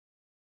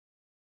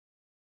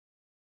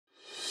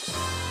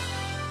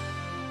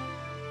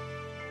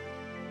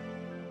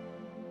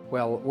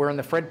Well, we're in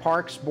the Fred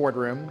Parks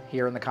boardroom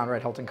here in the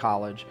Conrad Hilton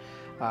College.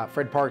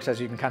 Fred Parks, as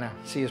you can kind of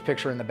see his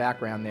picture in the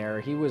background there,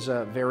 he was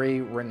a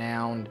very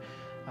renowned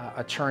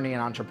attorney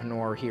and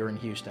entrepreneur here in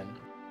Houston.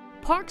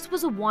 Parks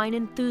was a wine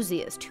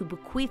enthusiast who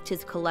bequeathed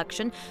his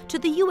collection to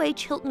the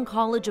UH Hilton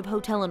College of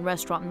Hotel and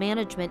Restaurant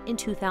Management in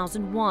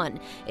 2001.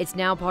 It's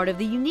now part of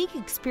the unique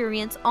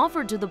experience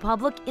offered to the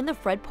public in the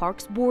Fred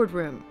Parks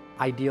boardroom.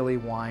 Ideally,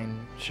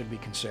 wine should be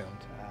consumed.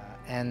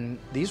 And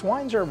these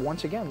wines are,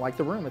 once again, like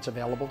the room, it's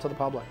available to the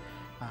public.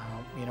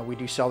 We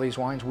do sell these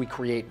wines. We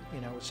create,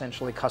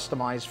 essentially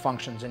customized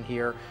functions in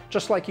here,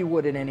 just like you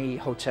would in any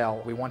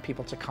hotel. We want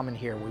people to come in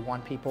here. We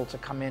want people to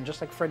come in, just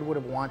like Fred would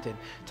have wanted,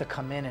 to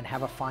come in and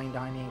have a fine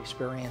dining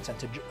experience and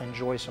to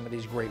enjoy some of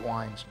these great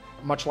wines.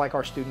 Much like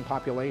our student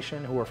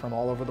population, who are from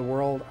all over the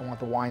world, I want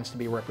the wines to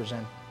be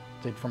represented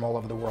from all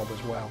over the world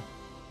as well.